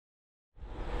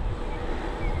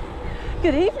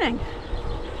Good evening.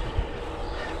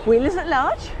 Wheelers at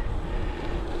large.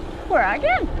 We're out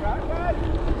again.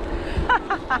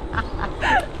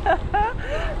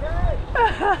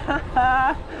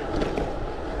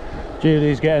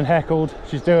 Julie's getting heckled.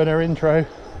 She's doing her intro.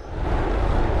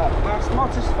 That's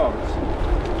Mottersfont.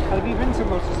 Have you been to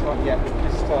Mottersfont yet,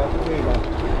 Mr. Wheeler?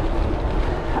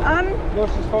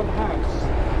 Mottersfont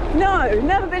House? No,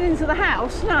 never been into the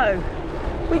house, no.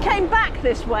 We came back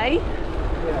this way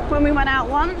when we went out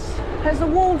once. There's a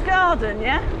walled garden,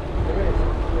 yeah? There is.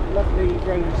 A lovely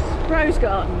rose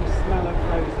garden. Smell of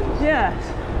roses. Yes.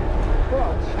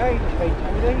 What a change, hey,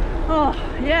 Julie. Oh,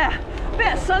 yeah.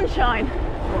 Bit of sunshine.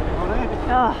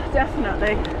 Oh,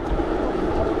 definitely.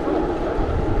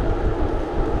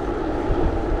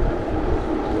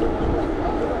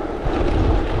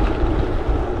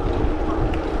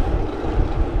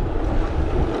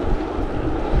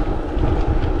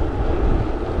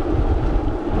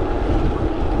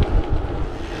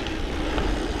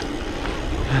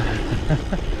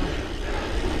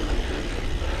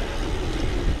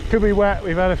 Could be wet,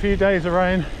 we've had a few days of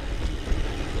rain.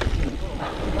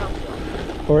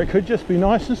 Or it could just be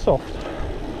nice and soft.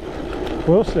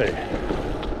 We'll see.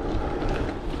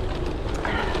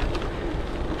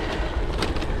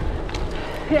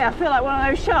 Yeah, I feel like one of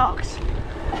those sharks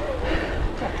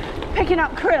picking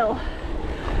up krill.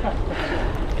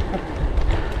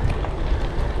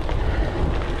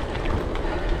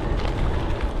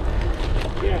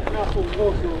 Yeah, knuckle,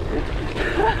 water.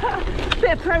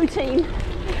 Bit of protein.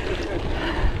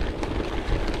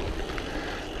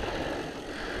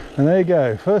 And there you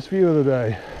go, first view of the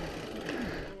day.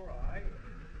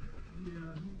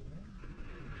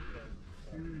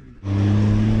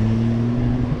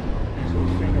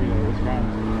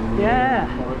 Yeah.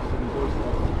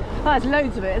 Oh, there's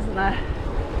loads of it, isn't there?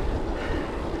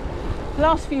 The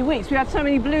last few weeks we had so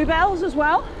many bluebells as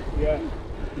well. Yeah.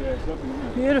 Yeah, it's lovely, isn't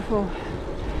it? Beautiful.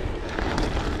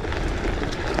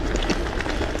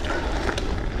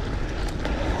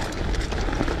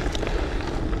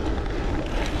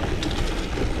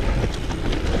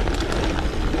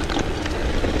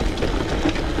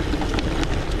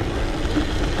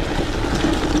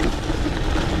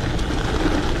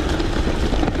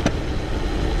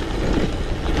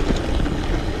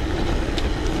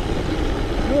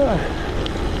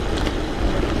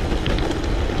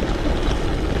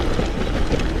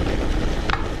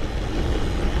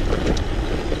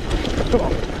 Come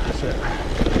on, that's it.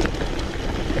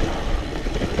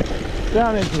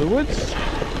 Down into the woods.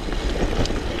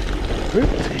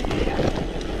 Oopsie.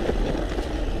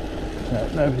 No,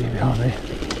 nobody behind me.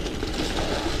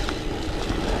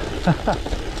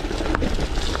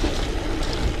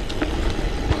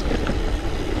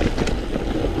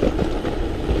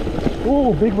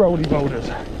 Oh, big rolly boulders.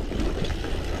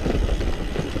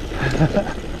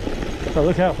 So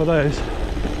look out for those.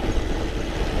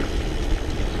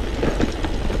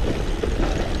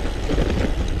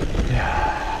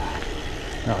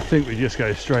 I think we just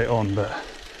go straight on, but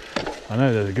I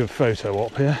know there's a good photo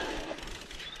op here.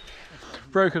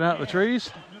 Broken out the trees,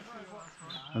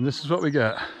 and this is what we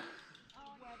get.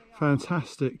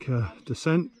 Fantastic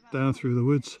descent down through the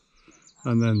woods,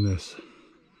 and then this.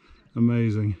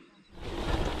 Amazing.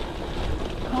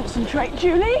 Concentrate,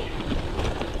 Julie.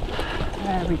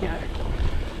 There we go.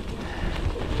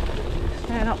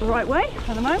 Staying up the right way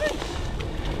for the moment.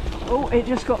 Oh, it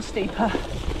just got steeper.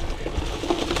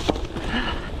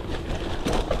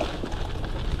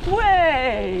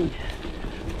 Way!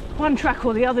 One track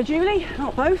or the other, Julie,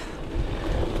 not both.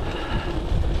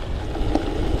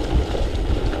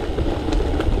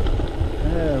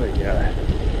 There we go.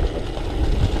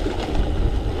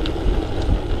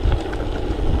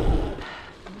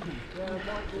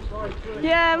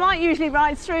 Yeah, I might usually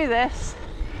ride through this.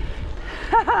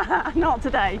 Not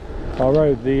today. I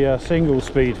rode the single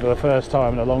speed for the first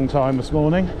time in a long time this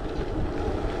morning.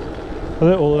 A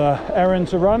little errand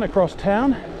to run across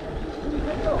town,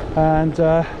 and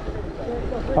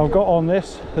I've got on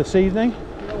this evening.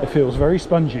 It feels very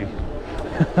spongy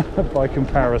by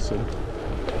comparison.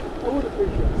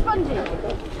 Spongy.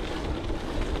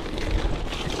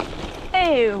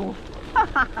 Ew.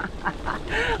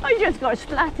 I just got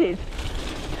splatted.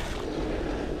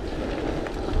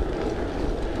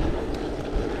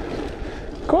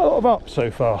 Quite a lot of up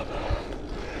so far.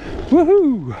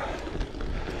 Woohoo!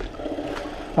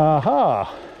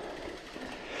 Aha!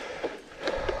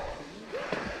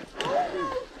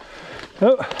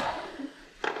 Oh.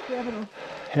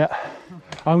 Yeah,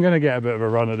 I'm going to get a bit of a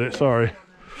run at it, sorry.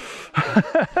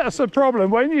 That's the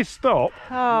problem, when you stop.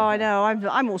 Oh, I know,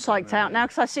 I'm all psyched out now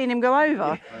because I've seen him go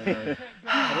over.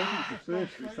 I don't think it's the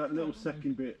first, it's that little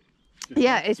second bit.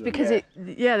 Yeah, it's because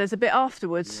there's a bit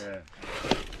afterwards. Yeah.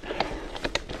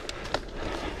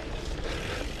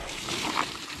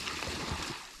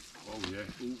 Oh yeah.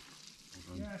 Ooh.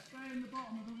 Yeah, stay in the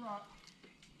bottom of the rut.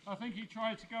 I think he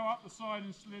tried to go up the side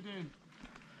and slid in.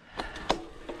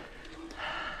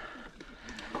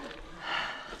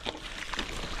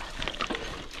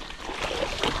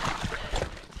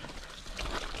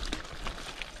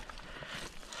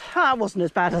 That wasn't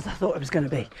as bad as I thought it was going to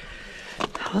be.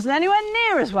 It wasn't anywhere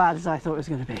near as bad as I thought it was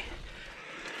going to be.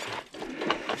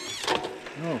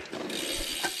 Oh.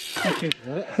 Thank you.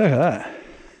 Look at that.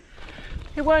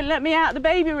 It won't let me out the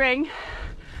baby ring.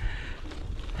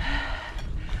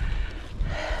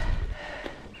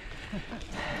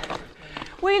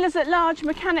 Wheelersatlarge,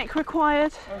 mechanic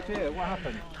required. Oh dear, what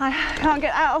happened? I can't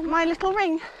get out of my little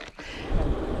ring.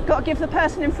 Got to give the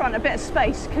person in front a bit of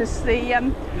space because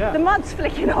the mud's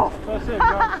flicking off. That's it, we've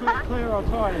got to clear our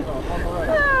tyres off on the road.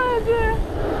 Oh dear.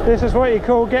 This is what you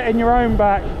call getting your own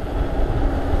back.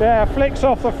 Yeah, flicks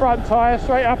off the front tyre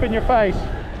straight up in your face.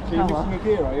 So you're missing a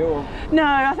gear, are you? Or? No,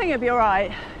 I think it'll be all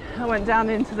right. I went down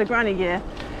into the granny gear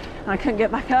and I couldn't get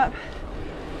back up.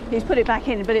 He's put it back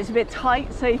in, but it's a bit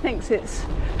tight, so he thinks it's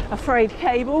a frayed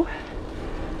cable.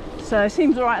 So it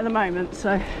seems all right at the moment.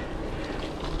 So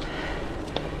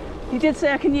he did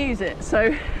say I can use it,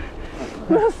 so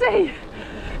we'll see.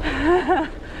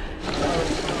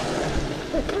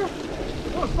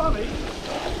 What's funny?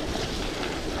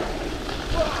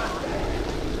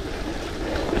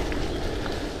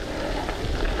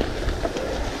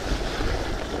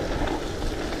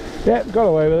 Yep, got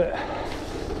away with it.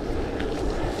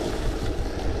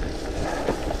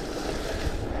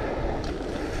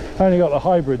 Only got the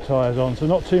hybrid tyres on, so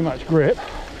not too much grip.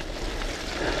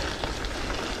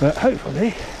 But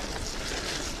hopefully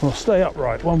we'll stay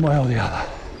upright one way or the other.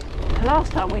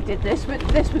 Last time we did this,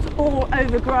 this was all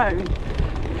overgrown.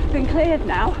 It's been cleared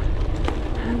now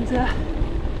and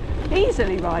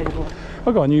easily rideable.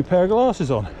 I've got a new pair of glasses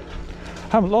on.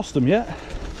 Haven't lost them yet,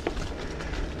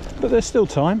 but there's still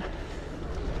time.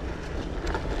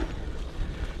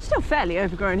 Still fairly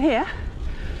overgrown here.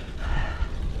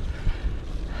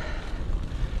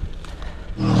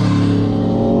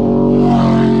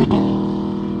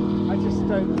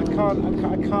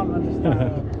 I can't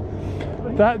understand.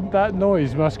 That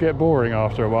noise must get boring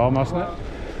after a while, mustn't it?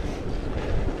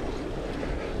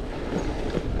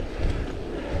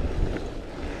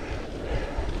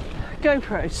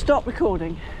 GoPro, stop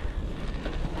recording.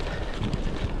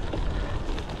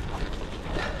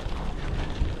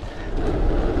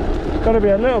 Got to be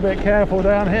a little bit careful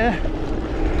down here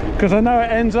because I know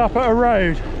it ends up at a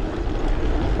road,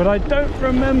 but I don't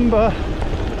remember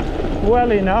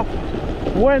well enough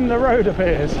when the road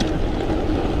appears.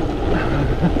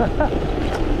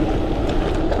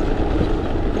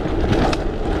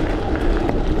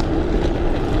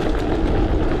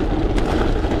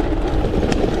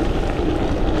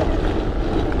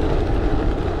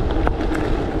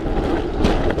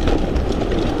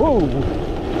 Whoa,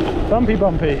 bumpy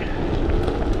bumpy.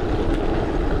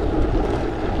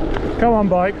 Come on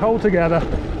bike, hold together.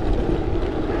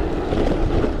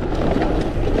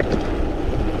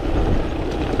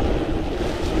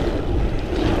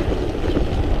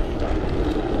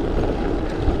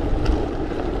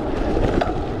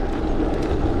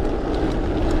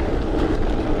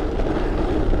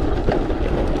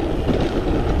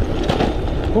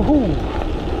 Woohoo!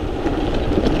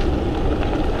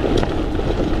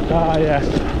 Ah yes,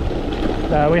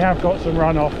 we have got some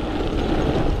runoff.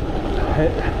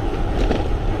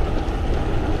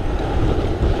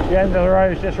 The end of the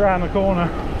road is just round the corner.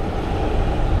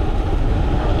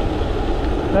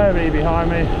 Nobody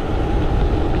behind me.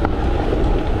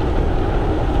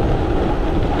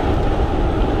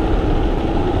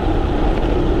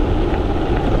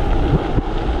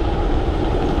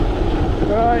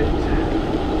 Right.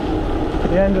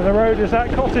 The end of the road is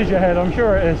that cottage ahead, I'm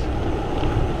sure it is.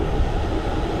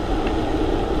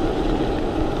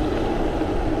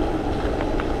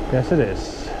 Yes, it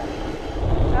is.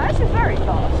 That's very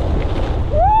fast.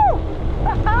 Woo!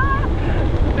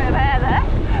 Bit of air there,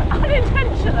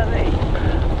 unintentionally.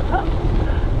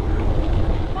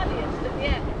 Funniest at the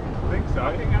end. I think so.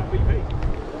 I think that'll be me.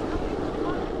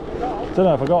 Don't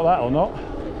know if I got that or not.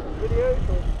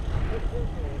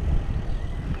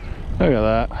 Look at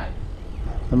that.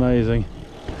 Amazing.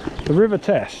 The river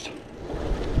test.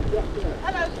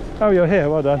 Hello. Oh, you're here,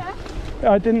 well done.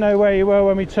 Yeah. I didn't know where you were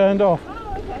when we turned off.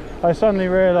 Oh, okay. I suddenly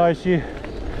realised you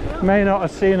may not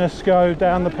have seen us go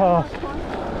down the path.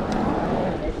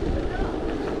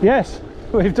 Yes,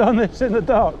 we've done this in the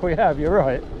dark, we have, you're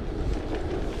right.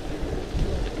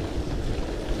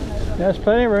 There's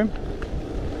plenty of room.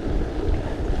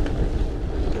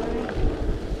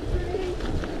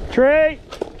 Tree!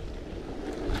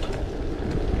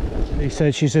 He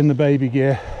said she's in the baby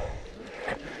gear.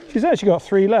 She's actually got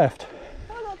 3 left.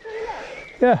 Oh, got 3 left?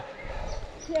 Yeah.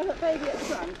 Yeah, but baby at the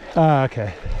front. Ah,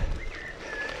 okay.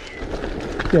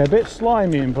 Yeah, a bit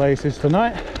slimy in places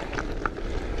tonight.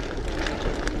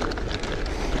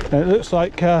 And it looks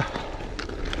like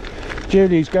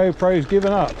Julie's GoPro's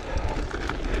given up.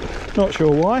 Not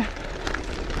sure why.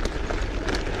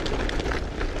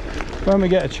 When we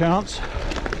get a chance,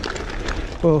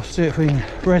 we'll see if we can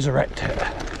resurrect it.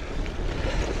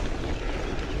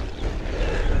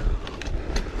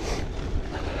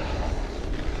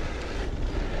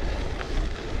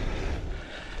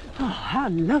 Oh, how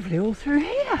lovely all through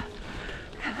here.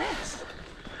 Look at this.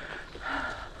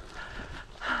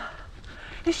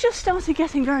 It's just started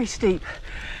getting very steep.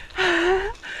 So,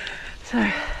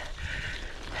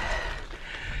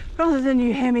 rather than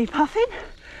you hear me puffing,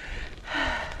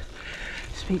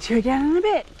 speak to you again in a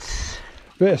bit.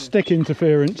 Bit of stick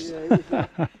interference. Oh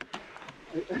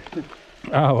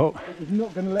well. It's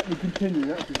not going to let me continue,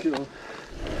 that's for sure.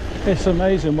 It's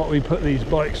amazing what we put these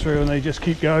bikes through and they just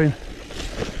keep going.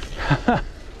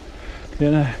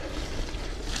 You know.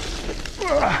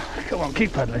 Come on,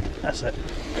 keep pedaling. That's it.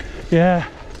 Yeah.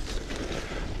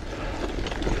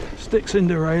 Sticks in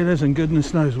derailleurs and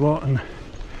goodness knows what, and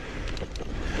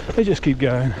they just keep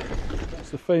going.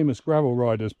 That's the famous gravel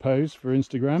riders pose for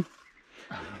Instagram.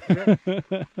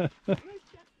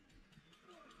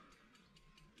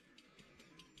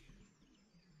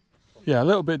 Yeah, a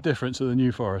little bit different to the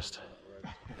New Forest.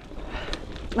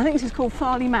 I think this is called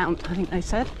Farley Mount, I think they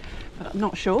said, but I'm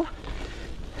not sure.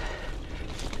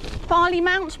 Farley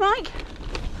Mount, Mike?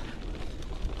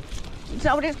 Is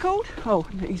that what it's called? Oh,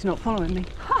 he's not following me.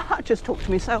 I just talked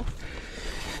to myself.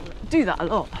 Do that a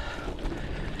lot.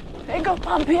 It got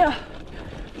bumpier.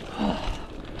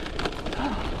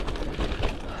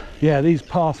 Yeah, these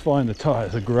Pathfinder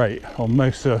tyres are great on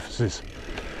most surfaces.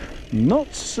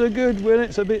 Not so good when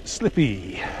it's a bit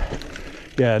slippy.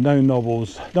 Yeah, no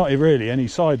knobbles, not really any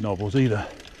side knobbles either.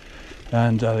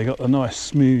 And they got the nice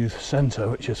smooth centre,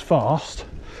 which is fast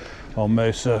on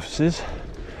most surfaces,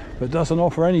 but doesn't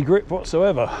offer any grip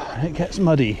whatsoever. It gets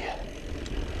muddy.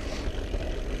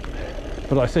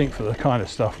 But I think for the kind of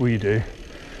stuff we do,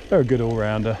 they're a good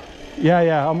all-rounder.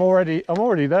 Yeah, I'm already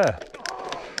there.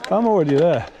 I'm already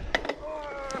there.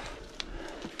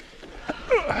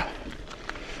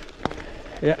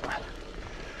 Yeah.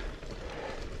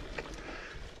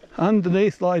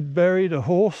 Underneath lies buried a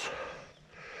horse,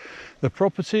 the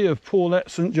property of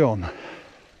Paulette St John.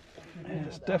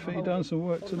 It's definitely done some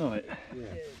work tonight.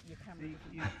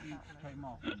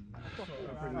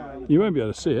 You won't be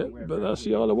able to see it, but that's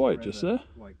the Isle of Wight just there.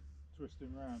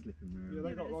 Twisting round. Yeah,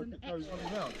 they got like it goes on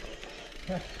and out.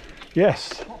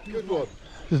 Yes. Good one.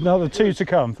 There's another 2 to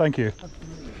come, thank you.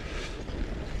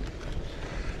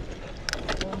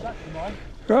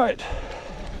 Right.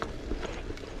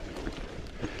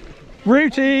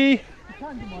 Rooty!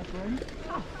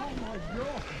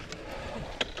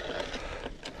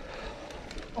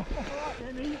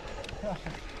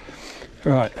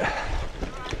 Right.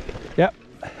 Yep.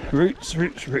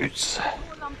 Roots.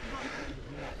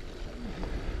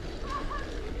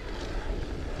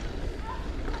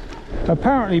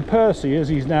 Apparently Percy, as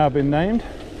he's now been named,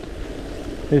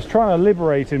 is trying to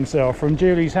liberate himself from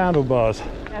Julie's handlebars.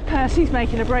 Yeah, Percy's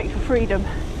making a break for freedom.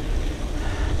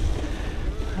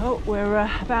 Oh, we're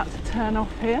about to turn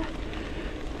off here.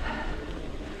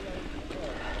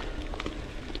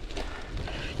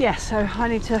 Yeah, so I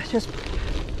need to just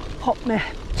pop my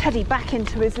Teddy back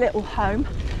into his little home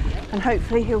and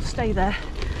hopefully he'll stay there.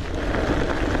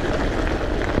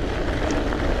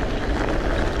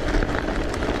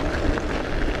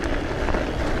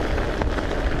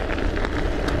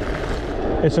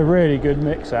 It's a really good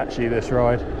mix actually, this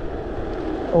ride.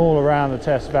 All around the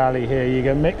Test Valley here you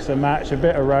can mix and match a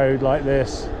bit of road like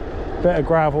this, bit of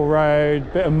gravel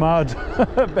road, bit of mud,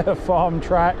 a bit of farm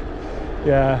track.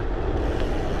 Yeah,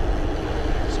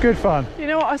 it's good fun. You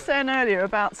know what I was saying earlier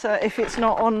about if it's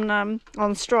not on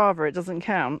Strava it doesn't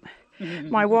count?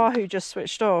 My Wahoo just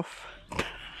switched off. The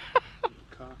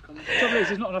trouble is,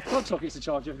 there's not enough plug sockets to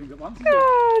charge everything at once.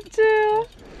 Oh dear.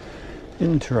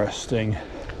 Interesting.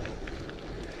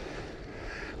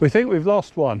 We think we've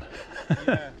lost one.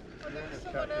 Yeah. Just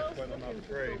went on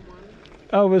upstream.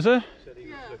 Oh, was there?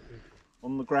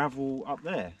 On the gravel up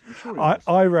there. I'm sure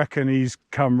I reckon he's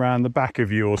come round the back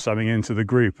of you or something into the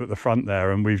group at the front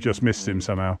there and we've just missed him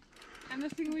somehow.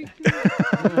 Anything we can do?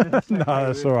 No,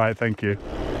 that's all right, thank you.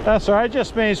 That's all right, it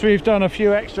just means we've done a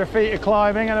few extra feet of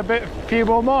climbing and a few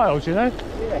more miles, you know?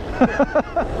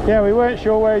 Yeah. Yeah, we weren't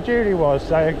sure where Julie was,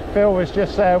 so Phil was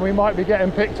just saying we might be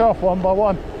getting picked off one by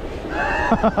one.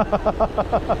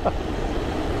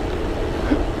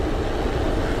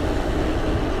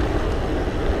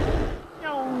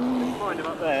 Find him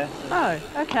up there. Oh,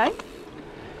 okay.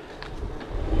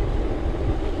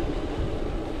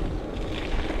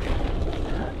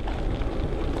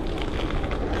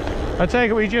 I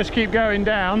take it we just keep going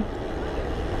down.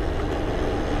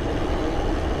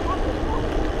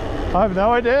 I have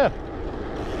no idea.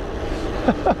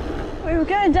 We were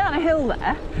going down a hill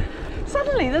there.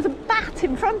 Suddenly there's a bat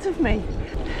in front of me.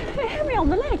 It hit me on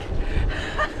the leg.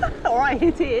 Or I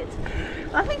hit it.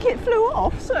 I think it flew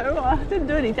off, so I didn't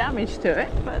do any damage to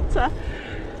it. But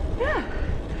yeah,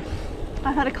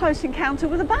 I had a close encounter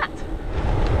with a bat.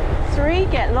 3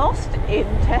 get lost in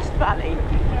Test Valley.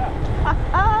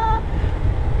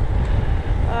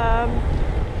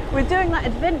 We're doing that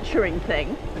adventuring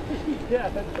thing. Yeah,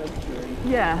 adventuring.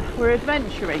 Yeah, we're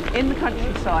adventuring in the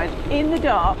countryside, in the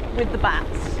dark, with the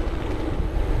bats.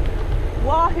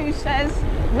 Wahoo says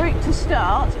route to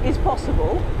start is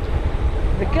possible.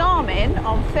 The Garmin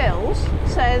on Phil's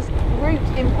says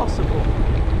route impossible.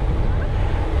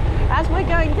 As we're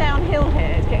going downhill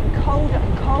here, it's getting colder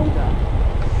and colder.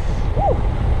 Woo,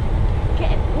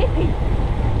 getting nippy.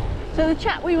 So the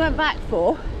chap we went back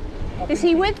for, is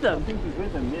he with them? I think he's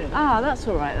with them, yeah. Ah, that's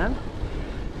all right then.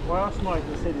 Well, I asked Mike,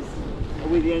 I said, are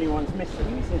we the only ones missing?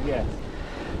 And he said yes.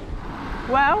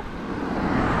 Well,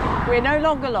 we're no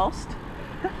longer lost.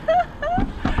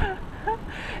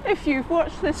 If you've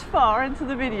watched this far into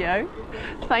the video,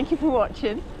 thank you for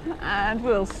watching, and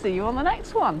we'll see you on the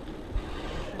next one.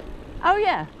 Oh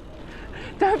yeah,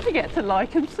 don't forget to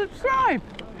like and subscribe.